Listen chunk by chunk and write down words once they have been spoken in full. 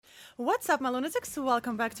What's up, my lunatics?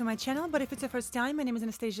 Welcome back to my channel, but if it's your first time, my name is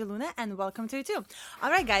Anastasia Luna, and welcome to YouTube.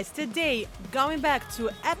 Alright guys, today, going back to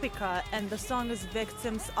Epica, and the song is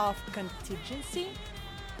Victims of Contingency,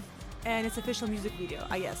 and it's official music video,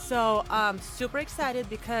 I guess. So, I'm super excited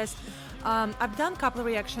because I've done a couple of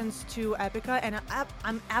reactions to Epica, and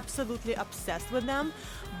I'm absolutely obsessed with them,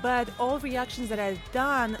 but all reactions that I've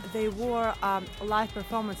done, they were live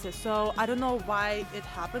performances, so I don't know why it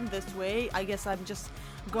happened this way. I guess I'm just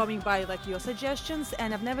going by like your suggestions,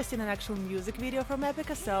 and I've never seen an actual music video from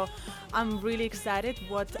Epica, so I'm really excited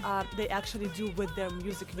what they actually do with their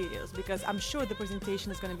music videos, because I'm sure the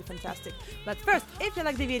presentation is going to be fantastic. But first, if you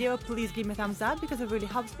like the video, please give me a thumbs up because it really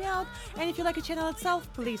helps me out, and if you like the channel itself,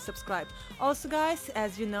 please subscribe. Also guys,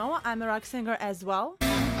 as you know, I'm a rock singer as well.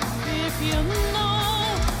 If you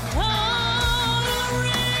know how to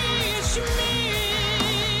reach me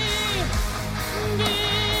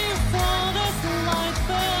before this light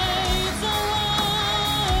fades away,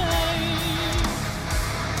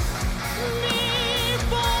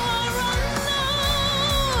 before I run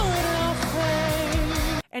out of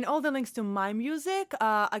faith. And all the links to my music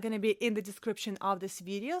are gonna be in the description of this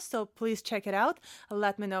video, so please check it out,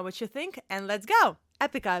 let me know what you think, and let's go!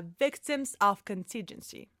 Epica, Victims of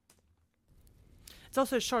Contingency. It's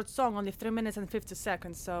also a short song, only 3 minutes and 50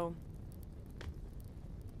 seconds, so...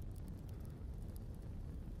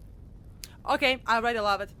 Okay, I already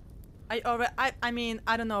love it. I mean,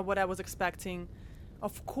 I don't know what I was expecting.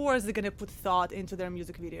 Of course they're gonna put thought into their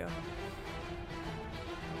music video.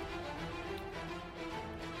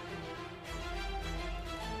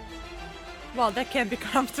 Well, that can't be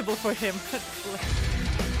comfortable for him.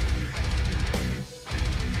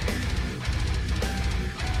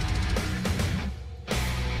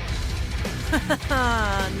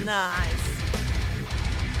 Nice.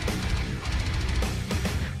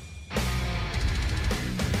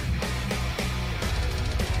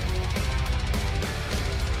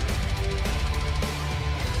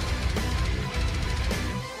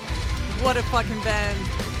 What a fucking band.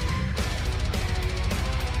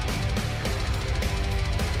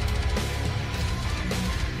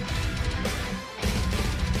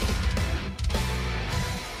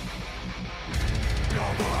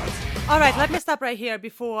 Alright, let me stop right here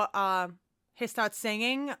before he starts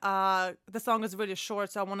singing. The song is really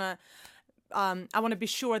short, so I wanna be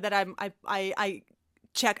sure that I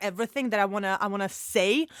check everything that I wanna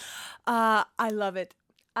say. I love it.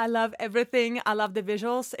 I love everything. I love the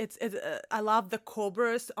visuals. I love the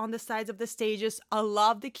cobras on the sides of the stages. I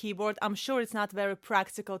love the keyboard. I'm sure it's not very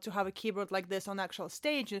practical to have a keyboard like this on actual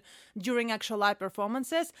stage during actual live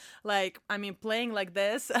performances. Like, I mean, playing like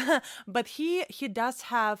this. But he does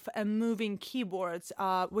have a moving keyboard,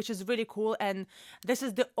 which is really cool. And this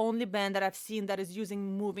is the only band that I've seen that is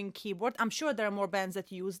using moving keyboard. I'm sure there are more bands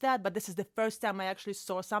that use that, but this is the first time I actually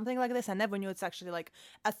saw something like this. I never knew it's actually like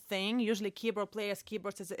a thing. Usually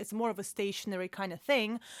keyboards it's more of a stationary kind of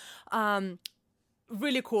thing.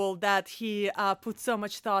 Really cool that he put so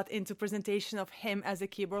much thought into presentation of him as a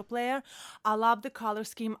keyboard player. I love the color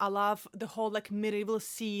scheme. I love the whole like medieval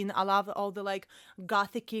scene. I love all the like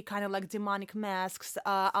gothic-y kind of like demonic masks.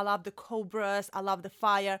 I love the cobras. I love the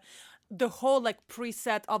fire. The whole like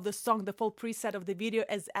preset of the song, the full preset of the video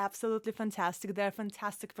is absolutely fantastic. They're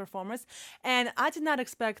fantastic performers, and I did not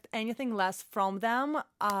expect anything less from them.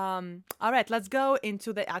 All right, let's go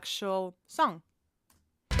into the actual song.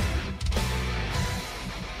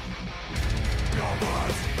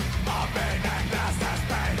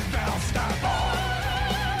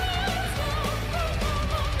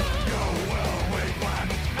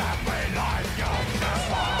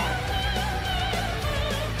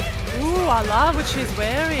 Ooh, I love what she's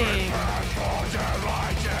wearing. If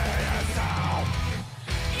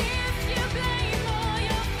you blame all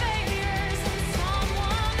your failures on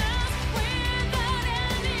someone else without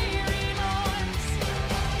any remorse,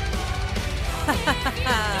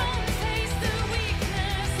 don't face the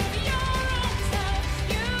weakness of your own self,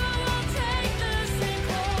 you will take the same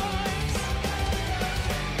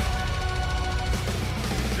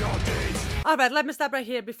course. All right, let me stop right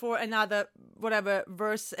here before another whatever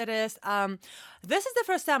verse it is. This is the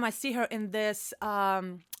first time I see her in this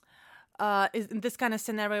in this kind of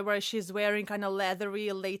scenario where she's wearing kind of leathery,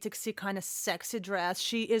 latexy, kind of sexy dress.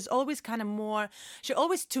 She is always kind of more,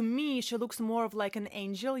 to me, she looks more of like an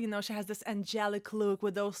angel, you know, she has this angelic look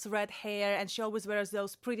with those red hair, and she always wears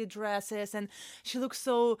those pretty dresses, and she looks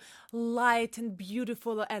so light and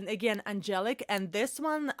beautiful, and again, angelic. And this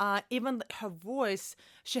one, even her voice,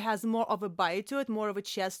 she has more of a bite to it, more of a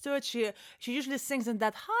chest to it. She usually sings in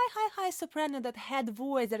that high soprano, that head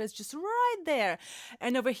voice that is just right there.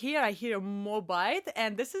 And over here, I hear hear more bite,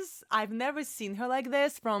 and this is, I've never seen her like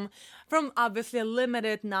this from obviously a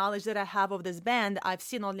limited knowledge that I have of this band. I've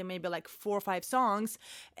seen only maybe like 4 or 5 songs,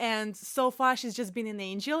 and so far she's just been an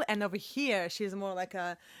angel, and over here she's more like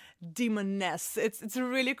a demoness. It's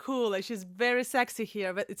really cool. Like, she's very sexy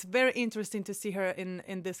here, but it's very interesting to see her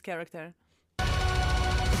in this character.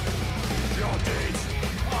 Your deeds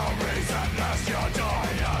are reasonless, you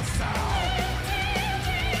die yourself.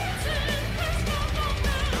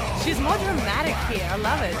 She's more dramatic here. I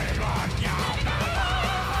love it.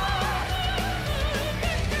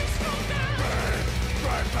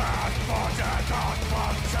 Prepared for the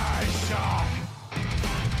confrontation.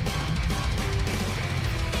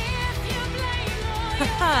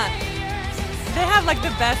 They have like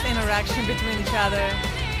the best interaction between each other.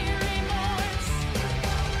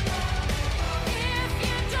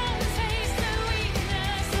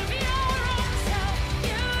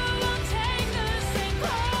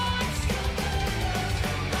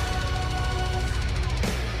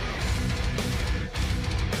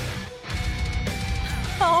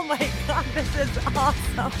 Oh my god, this is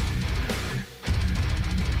awesome.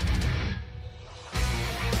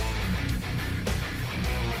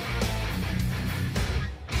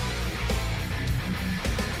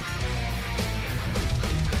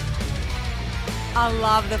 I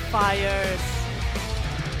love the fires.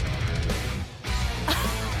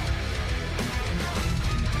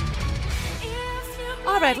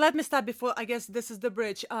 All right, let me start before, I guess this is the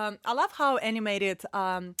bridge. I love how animated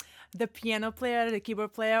the piano player, the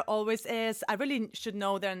keyboard player always is. I really should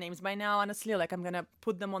know their names by now, honestly. Like, I'm gonna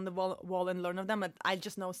put them on the wall and learn of them, but I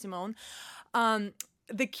just know Simone.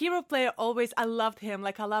 The keyboard player always, I loved him.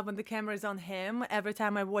 Like, I love when the camera is on him. Every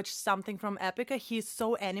time I watch something from Epica, he's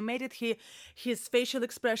so animated. His facial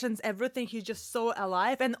expressions, everything, he's just so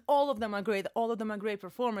alive. And all of them are great. All of them are great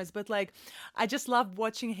performers. But like, I just love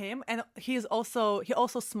watching him. And he also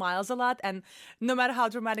smiles a lot. And no matter how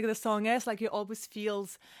dramatic the song is, like, you always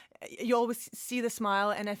see the smile.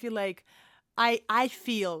 And I feel like I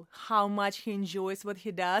feel how much he enjoys what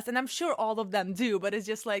he does, and I'm sure all of them do, but it's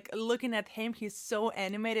just like looking at him, he's so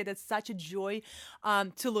animated. It's such a joy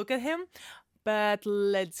to look at him. But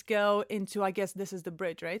let's go into, I guess this is the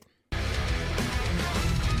bridge, right? If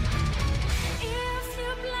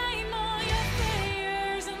you blame all your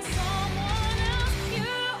failures on someone else,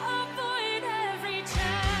 you avoid every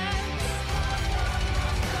chance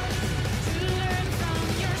to learn from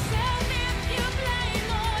yourself. If you blame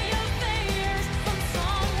all your failures on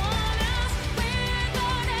someone else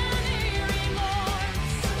without any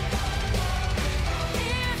remorse,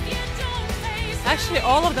 if you don't face Actually,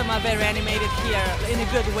 all of them are very animated here in a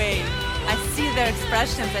good way. I see their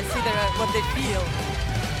expressions, I see what they feel.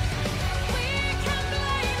 we can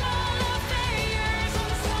blame all our failures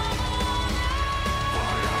on someone else.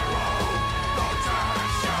 We can learn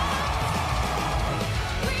from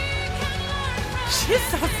She's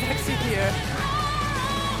so sexy here.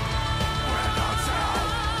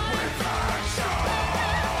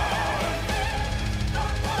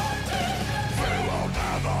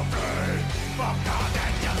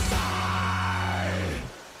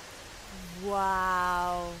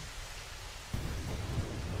 Wow.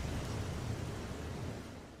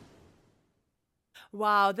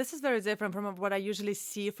 Wow, this is very different from what I usually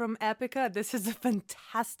see from Epica. This is a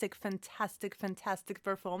fantastic, fantastic, fantastic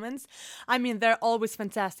performance. I mean, they're always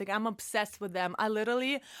fantastic. I'm obsessed with them. I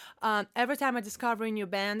literally, every time I discover a new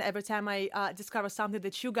band, every time I discover something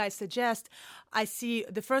that you guys suggest, I see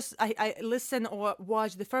I listen or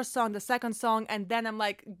watch the first song, the second song, and then I'm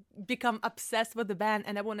like, become obsessed with the band,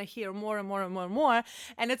 and I want to hear more and more and more and more.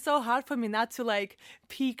 And it's so hard for me not to like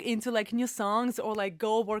peek into like new songs or like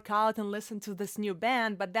go work out and listen to this new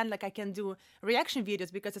band, but then like I can do reaction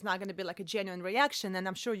videos because it's not going to be like a genuine reaction, and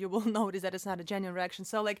I'm sure you will notice that it's not a genuine reaction.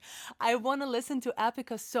 So like, I want to listen to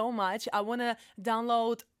Epica so much. I want to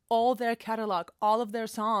download all their catalog, all of their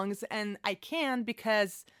songs, and I can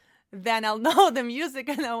because then I'll know the music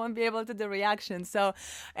and I won't be able to do reactions. So,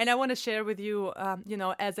 and I want to share with you,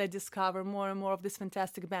 as I discover more and more of this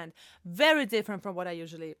fantastic band. Very different from what I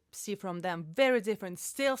usually see from them. Very different.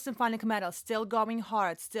 Still symphonic metal, still going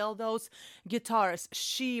hard, still those guitars.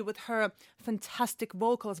 She with her fantastic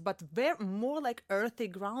vocals, but very more like earthy,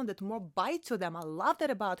 grounded, more bite to them. I love that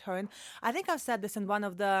about her. And I think I've said this in one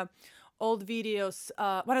of the old videos,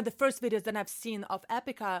 one of the first videos that I've seen of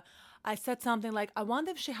Epica. I said something like, I wonder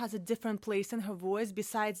if she has a different place in her voice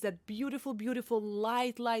besides that beautiful, beautiful,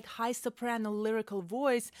 light, high soprano lyrical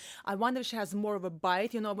voice. I wonder if she has more of a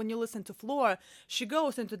bite. You know, when you listen to Floor, she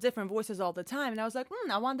goes into different voices all the time. And I was like,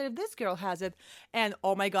 I wonder if this girl has it. And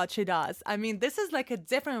oh my God, she does. I mean, this is like a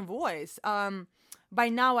different voice. by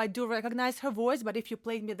now I do recognize her voice, but if you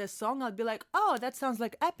played me this song, I'll be like, oh, that sounds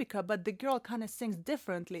like Epica, but the girl kind of sings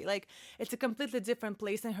differently. Like, it's a completely different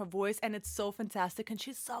place in her voice, and it's so fantastic, and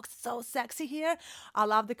she's so sexy here. I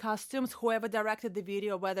love the costumes. Whoever directed the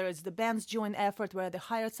video, whether it's the band's joint effort where they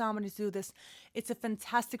hired somebody to do this, it's a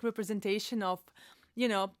fantastic representation of, you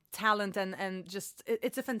know, talent, and just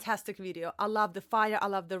it's a fantastic video. I love the fire, I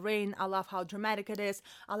love the rain, I love how dramatic it is,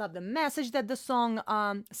 I love the message that the song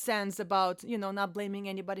sends about, you know, not blaming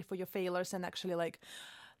anybody for your failures and actually like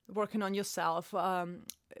working on yourself.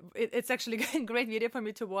 It's actually a great video for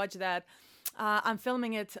me to watch that. I'm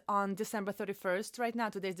filming it on December 31st right now.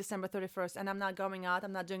 Today's December 31st, and I'm not going out,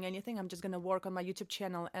 I'm not doing anything. I'm just gonna work on my YouTube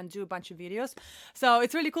channel and do a bunch of videos. So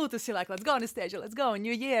it's really cool to see, like, let's go on the stage, let's go,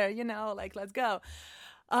 new year, you know, like, let's go.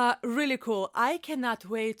 Really cool. I cannot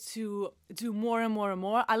wait to do more and more and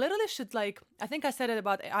more. I literally should, like, I think I said it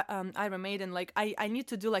about Iron Maiden, like, I need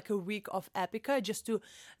to do like a week of Epica just to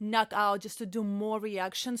knock out, just to do more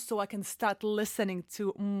reactions so I can start listening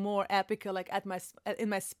to more Epica, like, in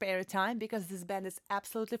my spare time, because this band is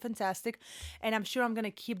absolutely fantastic, and I'm sure I'm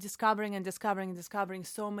gonna keep discovering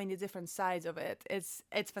so many different sides of it.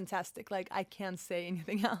 It's fantastic. Like, I can't say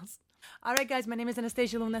anything else. Alright guys, my name is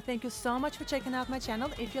Anastasia Luna. Thank you so much for checking out my channel.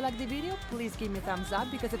 If you like the video, please give me a thumbs up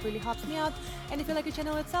because it really helps me out. And if you like the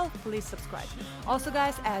channel itself, please subscribe. Also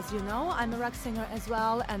guys, as you know, I'm a rock singer as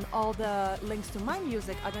well, and all the links to my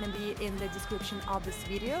music are gonna be in the description of this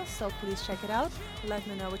video, so please check it out. Let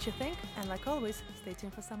me know what you think, and like always, stay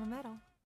tuned for summer metal.